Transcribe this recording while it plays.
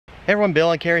Hey everyone,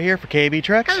 Bill and Carrie here for KB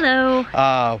Treks. Hello.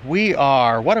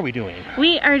 What are we doing?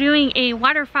 We are doing a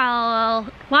waterfall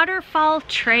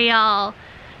trail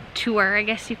tour, I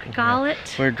guess you could call it.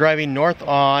 We're driving north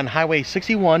on Highway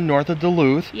 61 north of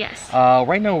Duluth. Yes.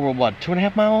 Right now we're what,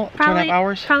 2.5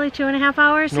 hours? Probably 2.5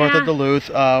 hours, north yeah. of Duluth,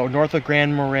 north of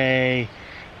Grand Marais.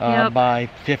 Yep. By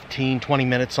 15-20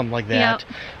 minutes, something like that.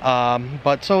 Yep.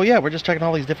 But so yeah, we're just checking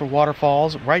all these different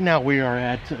waterfalls. Right now we are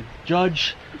at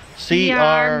Judge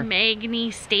C.R.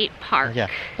 Magney State Park. Yeah,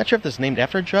 not sure if this is named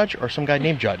after a judge or some guy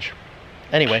named Judge.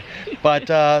 Anyway, but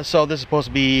so this is supposed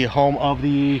to be home of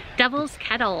the Devil's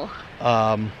Kettle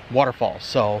waterfalls.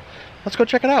 So let's go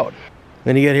check it out.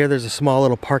 Then you get here, there's a small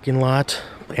little parking lot,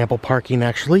 ample parking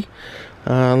actually.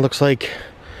 Looks like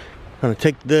I'm gonna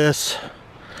take this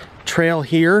trail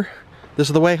here. This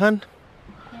is the way, hun?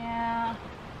 Yeah.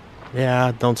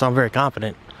 Yeah, don't sound very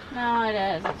confident. No, it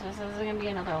is. This is gonna be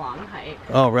another long hike.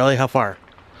 Oh, really? How far?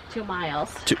 2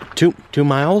 miles. Two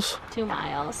miles? 2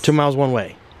 miles. 2 miles one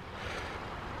way.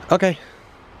 Okay,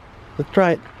 let's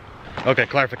try it. Okay,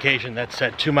 clarification, that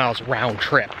said 2 miles round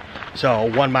trip. So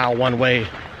 1 mile one way,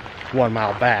 1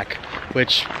 mile back,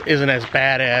 which isn't as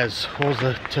bad as, what was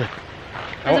the,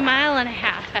 It was 1.5 miles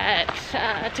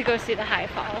to go see the high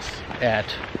falls. At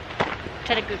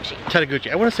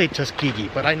Tateguchi. I want to say Tuskegee,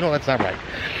 but I know that's not right.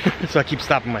 So I keep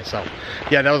stopping myself.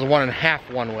 Yeah, that was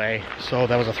 1.5 one way, so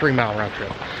that was a 3 mile round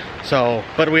trip. So,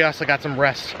 but we also got some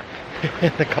rest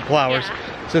in a couple hours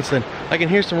since then. I can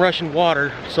hear some rushing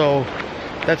water, so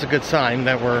that's a good sign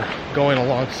that we're going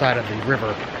alongside of the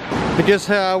river. We just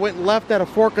went left at a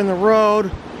fork in the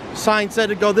road. Sign said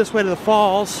to go this way to the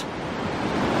falls.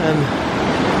 And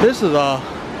this is a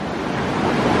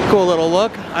cool little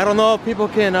look. I don't know if people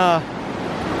can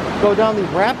go down these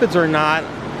rapids or not,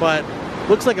 but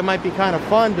looks like it might be kind of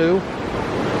fun to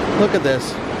look at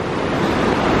this.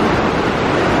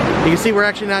 You can see we're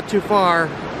actually not too far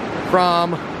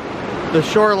from the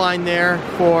shoreline there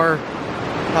for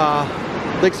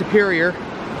Lake Superior.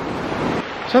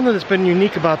 Something that's been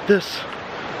unique about this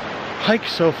hike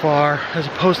so far, as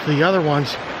opposed to the other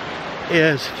ones,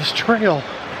 is this trail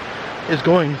is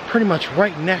going pretty much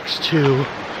right next to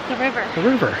the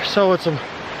river. So it's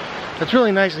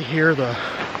really nice to hear the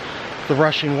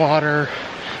rushing water.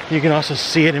 You can also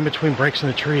see it in between breaks in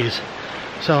the trees.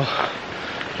 So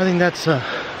I think that's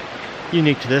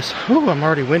unique to this. Ooh, I'm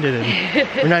already winded and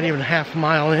we're not even half a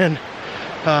mile in.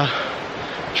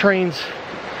 Terrain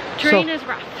is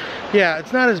rough. Yeah,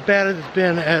 it's not as bad as it's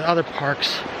been at other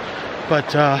parks, but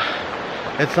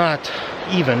it's not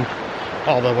even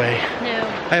all the way. No.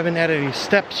 I haven't had any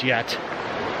steps yet,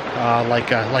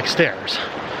 like stairs,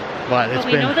 but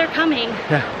we know they're coming.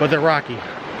 Yeah, but they're rocky.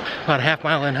 About a half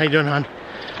mile in. How you doing, hon?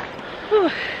 Whew,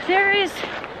 there is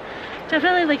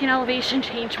definitely like an elevation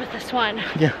change with this one.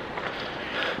 Yeah.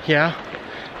 Yeah.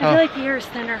 I feel like the air is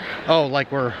thinner. Oh,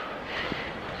 like we're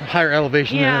higher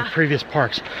elevation than the previous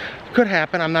parks. Could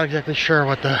happen. I'm not exactly sure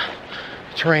what the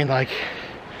terrain like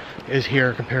is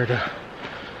here compared to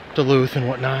Duluth and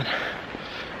whatnot.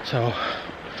 So,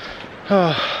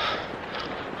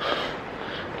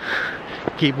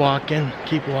 keep walking,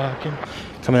 keep walking.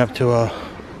 Coming up to a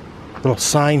little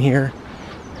sign here.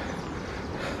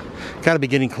 Got to be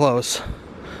getting close.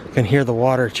 You can hear the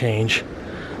water change.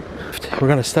 We're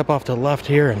gonna step off to the left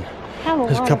here, and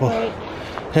there's a couple.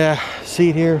 Yeah,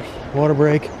 seat here, water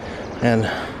break, and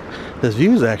this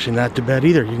view is actually not too bad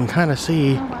either. You can kind of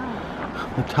see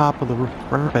the top of the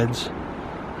rapids.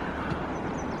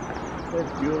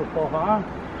 It's beautiful, huh?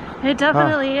 It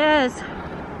definitely is.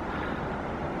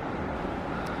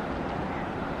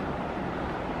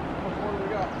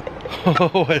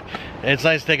 Oh, it's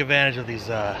nice to take advantage of these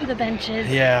the benches.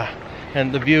 Yeah,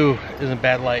 and the view isn't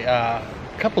bad. Like a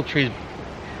couple trees,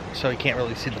 so you can't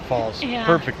really see the falls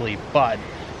perfectly, but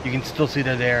you can still see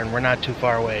they're there, and we're not too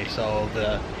far away. So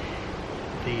the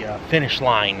finish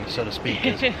line, so to speak,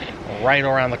 is right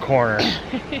around the corner.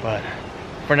 But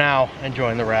for now,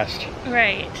 enjoying the rest.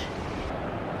 Right.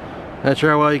 Not sure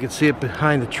how well you can see it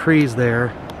behind the trees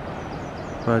there,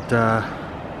 but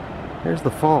here's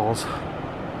the falls.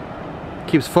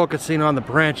 Keeps focusing on the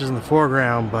branches in the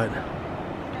foreground, but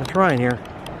I'm trying here.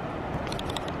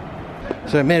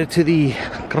 So I made it to the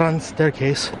grand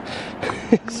staircase,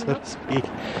 so to speak.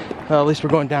 Well, at least we're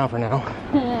going down for now.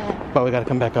 But we gotta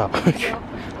come back up.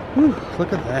 Whew,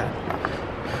 look at that.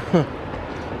 Huh.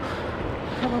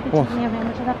 We'll be taking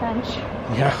advantage of that bench.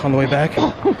 Yeah, on the way back?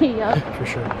 Yeah. For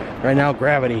sure. Right now,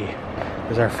 gravity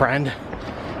is our friend.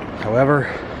 However,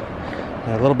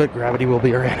 in a little bit, gravity will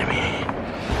be our enemy.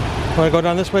 Want to go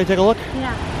down this way, take a look?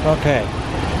 Yeah. Okay.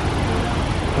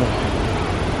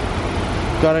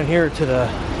 Got in here to the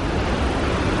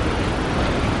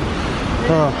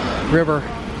river.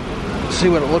 See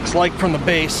what it looks like from the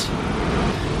base.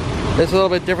 It's a little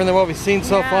bit different than what we've seen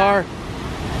so far.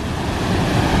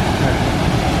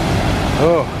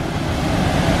 Oh.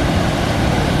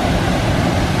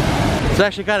 It's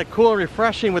actually kind of cool and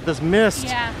refreshing with this mist.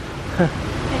 Yeah.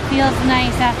 It feels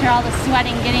nice after all the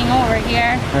sweating getting over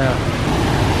here. Yeah.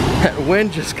 That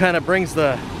wind just kind of brings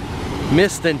the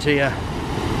mist into you.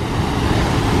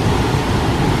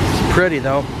 It's pretty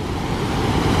though.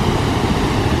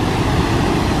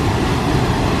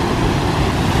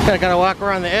 Kind of gotta walk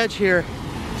around the edge here.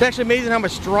 It's actually amazing how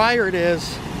much drier it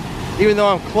is, even though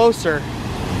I'm closer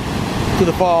to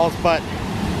the falls, but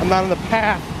I'm not in the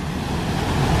path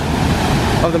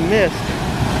of the mist.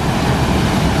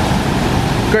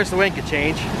 Of course, the wind could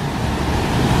change.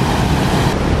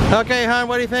 Okay, hon,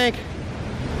 what do you think?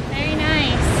 Very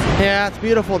nice. Yeah, it's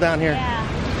beautiful down here.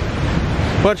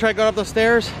 Yeah. Want to try going up those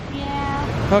stairs?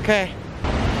 Yeah. Okay.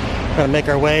 Gonna make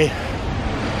our way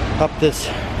up this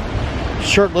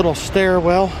short little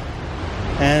stairwell,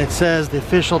 and it says the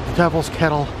official Devil's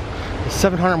Kettle is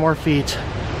 700 more feet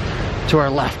to our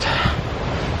left.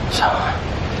 So,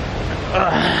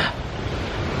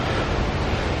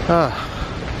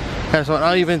 there's some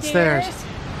uneven stairs.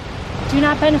 Do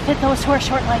not benefit those who are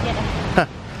short-legged.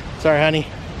 Sorry, honey.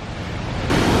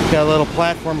 Got a little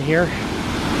platform here.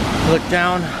 Look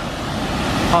down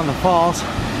on the falls.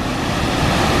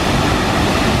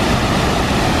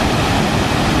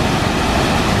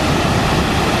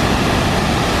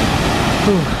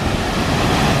 Whew.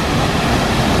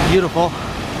 Beautiful.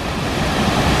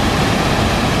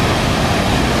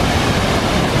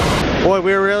 Boy,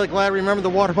 we were really glad we remembered the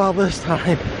water bottle this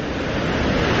time.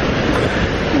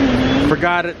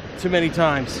 Forgot it too many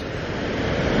times.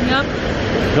 Yep.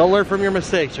 Don't learn from your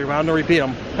mistakes. You're bound to repeat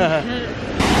them.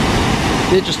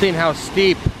 Interesting how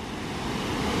steep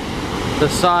the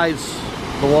sides,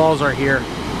 the walls are here.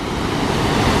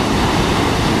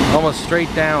 Almost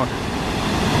straight down.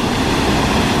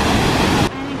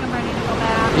 I think I'm ready to go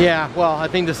back. Yeah, well, I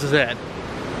think this is it.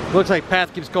 Looks like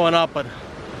path keeps going up, but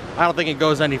I don't think it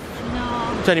goes any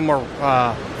more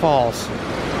falls.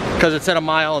 Because it said a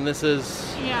mile, and this is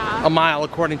a mile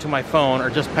according to my phone, or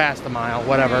just past a mile,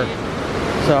 whatever.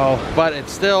 So, but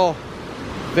it's still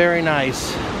very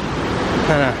nice.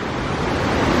 Kind of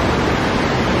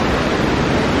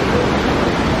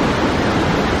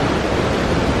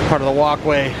part of the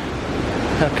walkway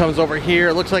that comes over here.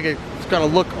 It looks like it's gonna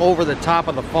look over the top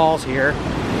of the falls here.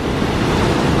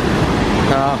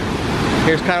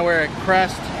 Here's kind of where it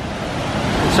crests.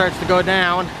 It starts to go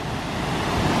down.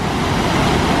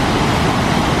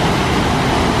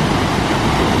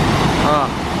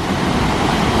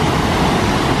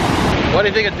 What do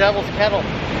you think of Devil's Kettle?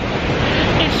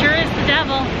 It sure is the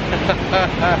devil.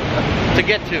 To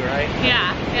get to, right?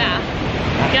 Yeah, yeah.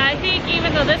 Yeah, I think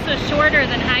even though this was shorter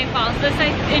than High Falls, this,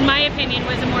 in my opinion,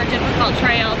 was a more difficult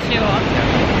trail to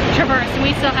traverse. And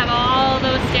we still have all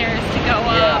those stairs to go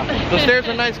up. The stairs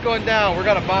are nice going down. We're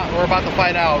about to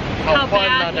find out how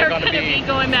fun they're going to be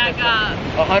going back up.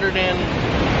 100 and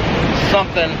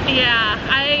something. Yeah,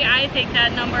 I think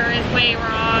that number is way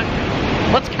wrong.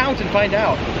 Let's count and find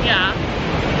out. Yeah.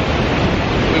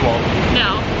 We won't.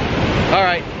 No. All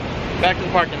right, back to the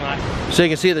parking lot. So you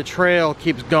can see the trail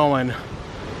keeps going.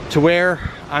 To where?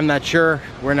 I'm not sure.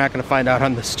 We're not going to find out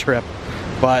on this trip,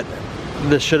 but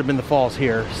this should have been the falls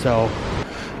here. So,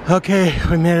 okay,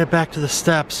 we made it back to the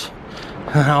steps.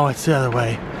 Now it's the other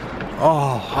way.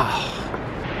 Oh, wow.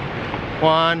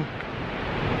 1,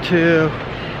 2,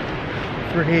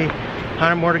 3,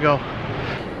 100 more to go.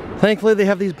 Thankfully they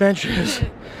have these benches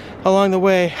along the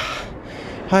way.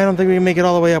 I don't think we can make it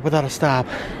all the way up without a stop.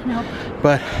 Nope.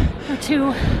 But or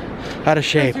 2. Out of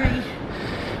shape. Or 3.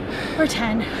 Or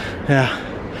 10. Yeah.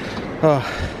 Oh,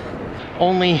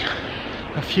 only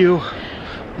a few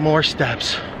more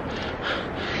steps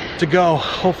to go.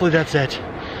 Hopefully that's it.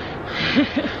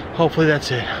 Hopefully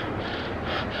that's it.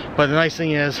 But the nice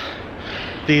thing is,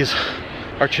 these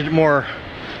are more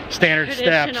standard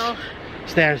steps.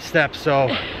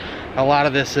 So a lot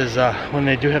of this is when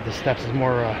they do have the steps, is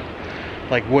more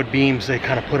like wood beams they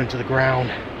kind of put into the ground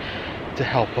to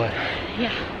help. But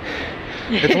yeah,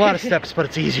 it's a lot of steps, but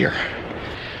it's easier.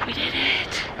 We did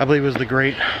it. I believe it was the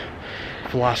great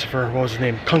philosopher, what was his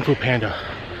name, Kung Fu Panda,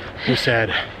 who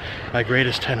said, "My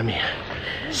greatest enemy,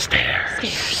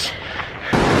 stairs."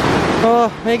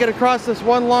 Oh, make it across this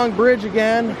one long bridge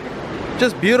again.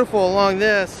 Just beautiful along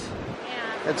this.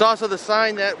 Yeah. It's also the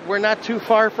sign that we're not too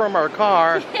far from our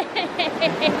car.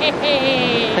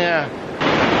 Yeah.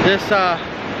 This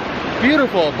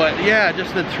beautiful, but yeah,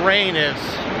 just the terrain is,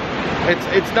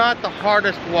 it's not the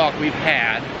hardest walk we've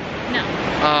had. No.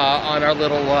 On our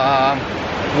little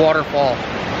waterfall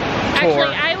tour.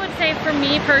 Actually, I would say for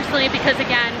me personally, because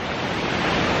again,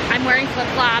 I'm wearing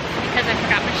flip-flops because I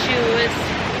forgot my shoes.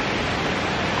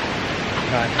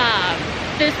 Okay.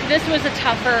 This was a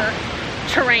tougher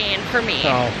terrain for me.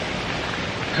 Oh,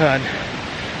 God.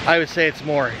 I would say it's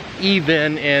more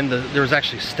even, and there was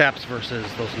actually steps versus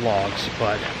those logs,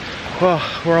 but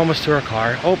oh, we're almost to our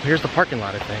car. Oh, here's the parking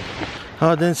lot, I think. Oh,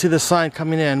 I didn't see the sign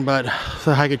coming in, but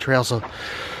the hiking trail. So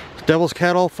Devil's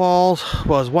Kettle Falls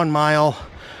was 1 mile.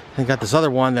 And got this other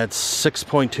one that's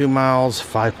 6.2 miles,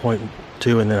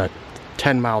 5.2, and then a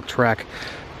 10-mile trek.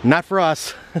 Not for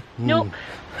us. Nope.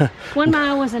 1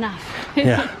 mile was enough.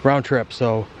 Yeah, round trip,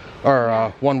 so,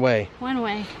 or one way. One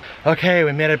way. Okay,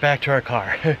 we made it back to our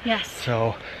car. Yes.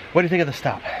 So, what do you think of the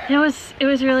stop? It was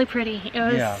really pretty. It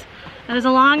was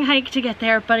a long hike to get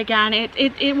there, but again,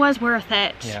 it was worth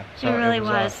it. Yeah, so it really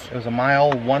was. It was a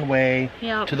mile one way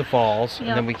to the falls, and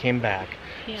then we came back.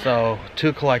 Yeah. So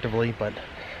 2 collectively, but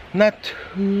not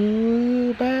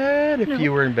too bad if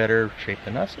you were in better shape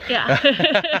than us. Yeah.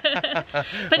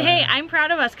 But hey, I'm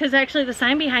proud of us because actually the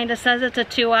sign behind us says it's a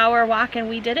 2-hour walk, and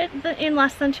we did it in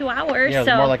less than 2 hours. Yeah, it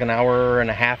was more like an hour and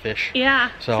a half-ish.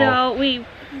 Yeah. So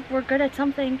we're good at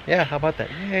something. Yeah, how about that?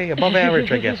 Yay, above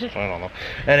average, I guess. I don't know.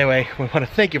 Anyway, we want to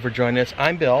thank you for joining us.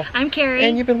 I'm Bill. I'm Carrie.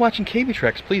 And you've been watching KB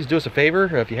Treks. Please do us a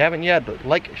favor, if you haven't yet,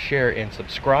 like, share, and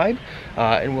subscribe.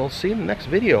 And we'll see you in the next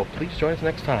video. Please join us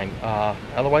next time.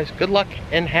 Otherwise, good luck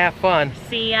and have fun.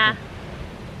 See ya.